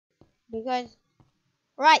You guys,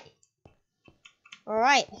 right? All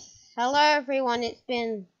right. Hello, everyone. It's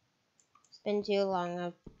been too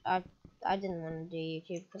long. I didn't want to do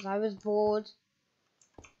YouTube because I was bored.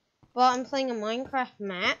 But I'm playing a Minecraft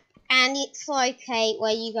map, and it's like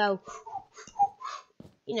where you go,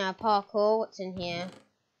 you know, parkour. What's in here?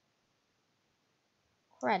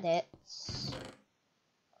 Credits.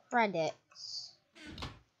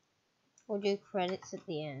 We'll do credits at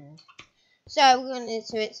the end. So we're going to,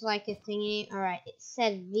 so it's like a thingy. Alright, it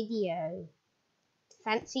said video.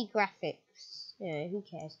 Fancy graphics. Yeah, who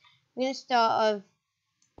cares? We're going to start off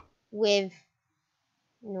with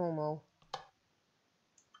normal.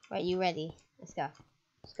 Right, you ready? Let's go.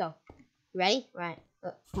 Let's go. You ready? Right.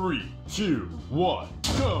 Look. 3, 2, 1,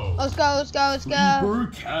 go! Let's go, let's go, let's go. Fever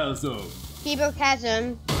Chasm. Fever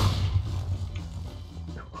Chasm.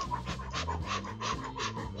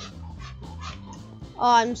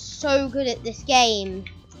 Oh, I'm so good at this game.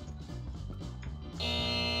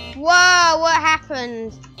 Whoa, what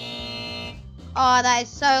happened? Oh, that is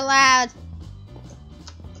so loud.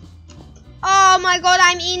 Oh my god,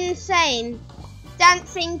 I'm insane.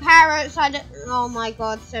 Dancing parrots, oh my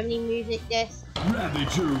god, so many music discs.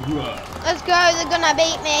 Ravager Run. Let's go, they're gonna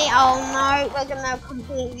beat me. Oh no, we're gonna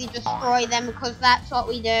completely destroy them because that's what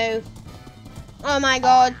we do. Oh my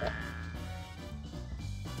god.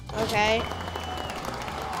 Okay.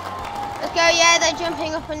 Let's go, yeah, they're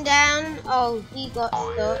jumping up and down. Oh, he got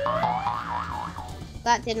stuck.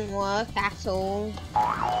 That didn't work at all.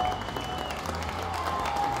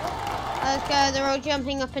 Let's go, they're all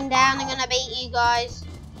jumping up and down. I'm gonna beat you guys.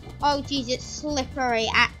 Oh, jeez, it's slippery,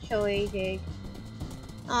 actually, dude.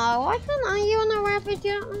 Oh, why can't I you on a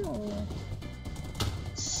Ravager? Oh.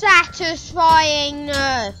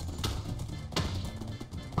 Satisfyingness.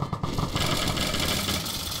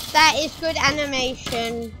 That is good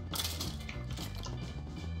animation.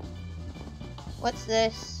 What's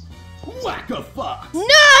this? Whack-a-fox.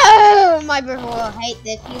 No! My brother will hate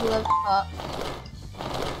this. He loves fox.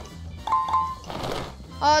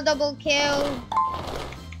 Oh, double kill.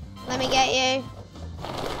 Let me get you.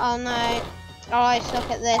 Oh no. Oh, I suck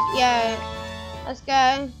at this. Yo. Let's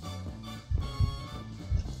go.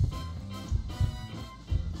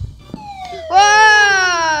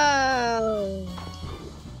 Whoa!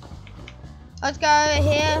 Let's go over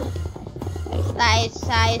here. That is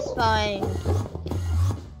satisfying.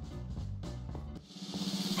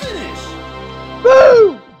 Finish.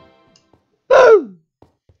 Boom! Boom!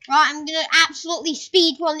 Right, I'm gonna absolutely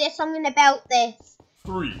speedrun this. I'm gonna belt this.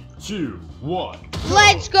 3, 2, 1.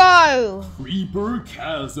 Let's go! Creeper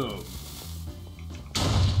Chasm.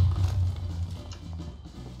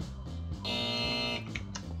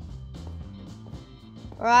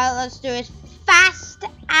 Right, let's do it fast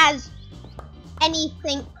as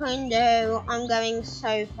anything can do. I'm going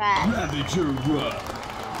so fast. Ravager Run.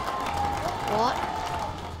 What?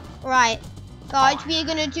 Right, guys, we're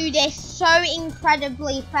gonna do this so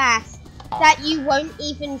incredibly fast that you won't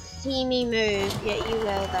even see me move. Yeah, you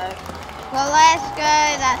will though. Well, let's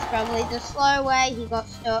go. That's probably the slow way. He got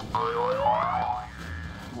stuck.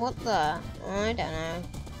 What the? I don't know.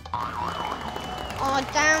 Oh,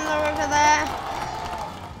 down the river there.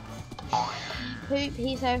 Poop,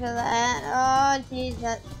 he's over there. Oh, jeez,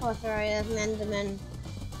 that's pottery of Enderman.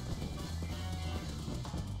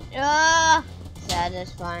 Ah,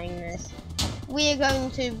 satisfyingness. We are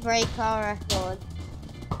going to break our record.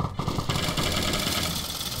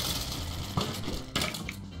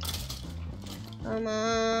 Come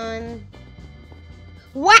on.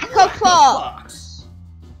 Whack-a-fox!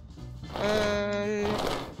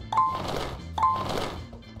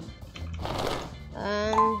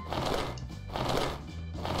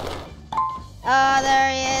 Oh,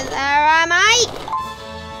 there he is. Alright, mate.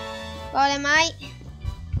 Got him, mate.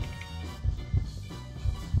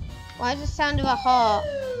 Why is the sound of a heart?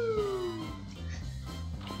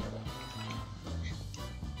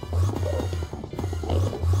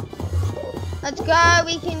 Let's go,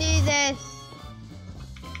 we can do this.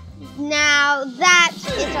 Now, that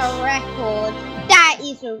is a record. That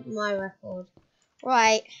is my record.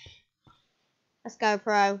 Right. Let's go,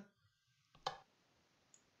 pro.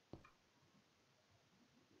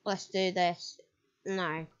 Let's do this.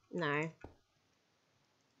 No, no.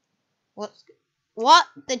 What?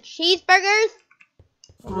 The cheeseburgers?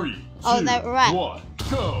 3, 2, oh, they're right. 1,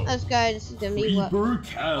 go! Let's go. This is gonna be what? Creeper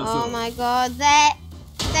Chasm. Oh my god, they're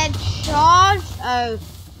charged. Oh.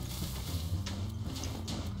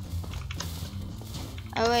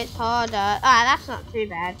 Oh, it's harder. Ah, that's not too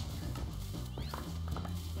bad.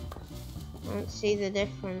 I don't see the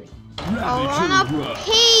difference. Oh, we're on a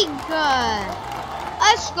pig!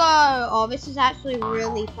 Let's go! Oh, this is actually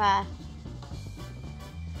really fast.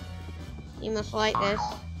 You must like this.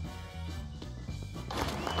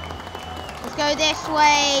 Let's go this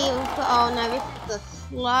way. Oh no, this is the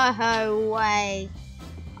slow way.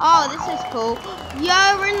 Oh, this is cool.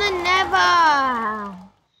 Yo, we're in the Nether.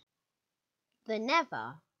 The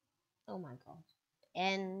Nether? Oh my god.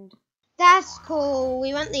 And that's cool.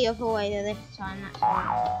 We went the other way this time. That's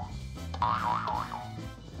cool.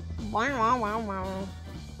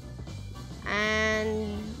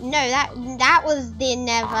 And no, that was the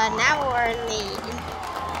Nether. Now we're in the.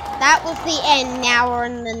 That was the end. Now we're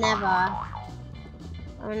in the Nether.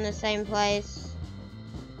 We're in the same place.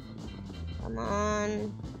 Come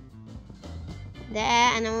on. There,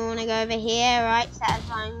 and then we want to go over here, right?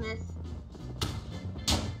 Satisfying this.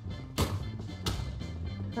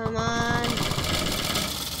 Come on.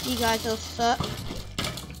 You guys all suck.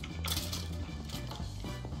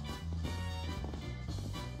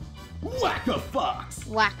 Whack a fox!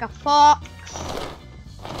 Whack a fox.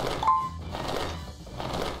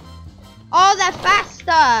 Oh, they're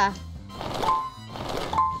faster.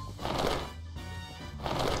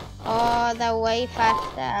 Oh, they're way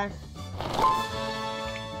faster.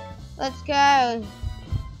 Let's go.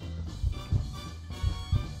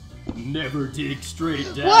 Never dig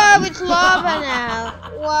straight down. Whoa, it's lava now.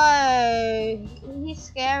 Whoa. He's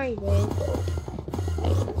scary, dude.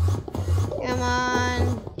 Come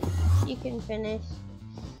on. You can finish.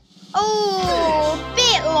 Oh, a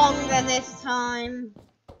bit longer this time.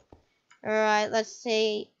 Alright, let's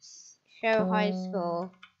see. Show high score.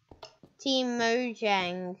 Team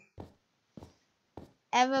Mojang.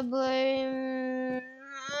 Everbloom.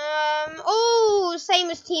 Oh, same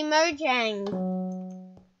as Team Mojang.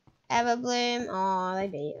 Everbloom. Oh, they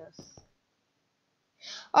beat us.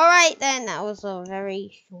 Alright then, that was a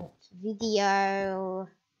very short video.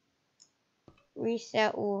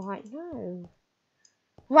 Reset all right. No.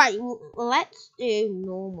 Right, let's do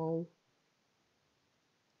normal.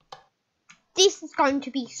 This is going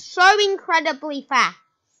to be so incredibly fast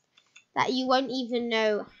that you won't even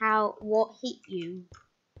know what hit you.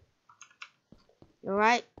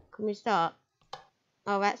 Alright, can we start?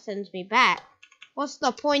 Oh, that sends me back. What's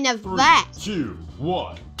the point of that? 3, 2,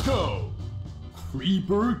 1, go!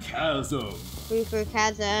 Creeper Chasm. Creeper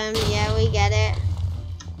Chasm, yeah, we get it.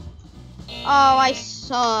 Oh, I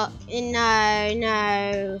suck. No,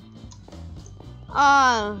 no.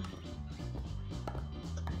 Oh.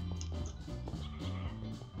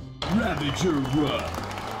 Ravager Run.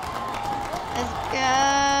 Let's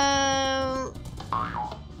go.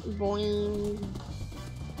 Boing.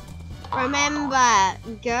 Remember,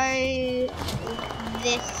 go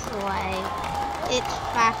this way. It's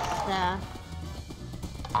faster.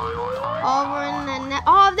 Over in the net.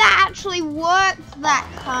 Oh, that actually worked that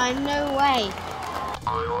time. No way.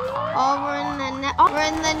 Over in the net. Over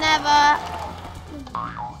in the Nether.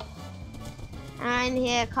 And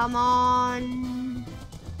here, come on.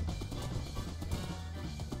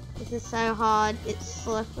 This is so hard. It's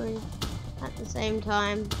slippery at the same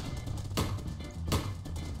time.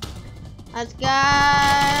 Let's go.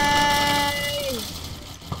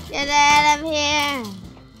 Get out of here.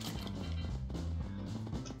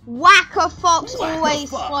 Whack a fox always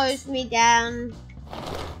slows me down.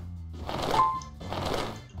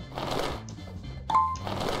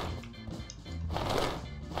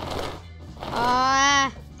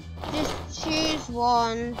 Just choose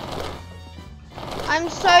one. I'm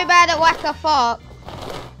so bad at whack a fox.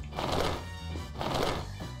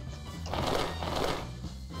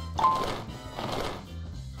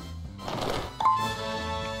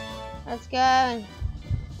 Let's go.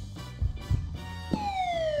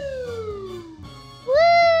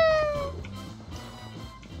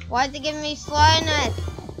 Why'd they give me slowness?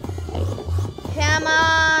 Come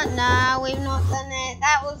on. No, we've not done it.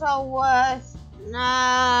 That was our worst.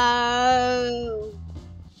 No.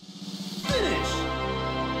 Finish.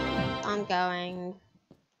 I'm going.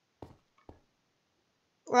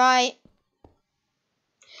 Right.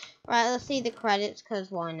 Right, let's see the credits,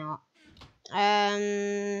 because why not?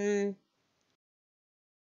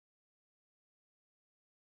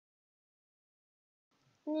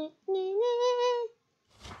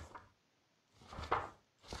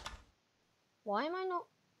 Why am I not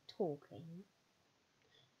talking?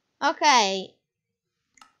 Okay.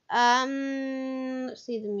 Let's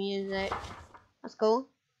see the music. That's cool.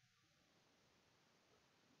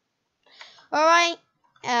 Alright.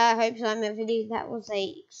 I hope you liked my video. That was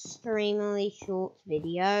a extremely short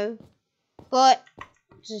video. But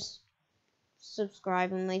just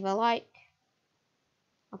subscribe and leave a like.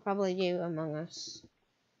 I'll probably do Among Us.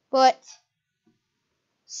 But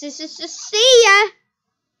see ya!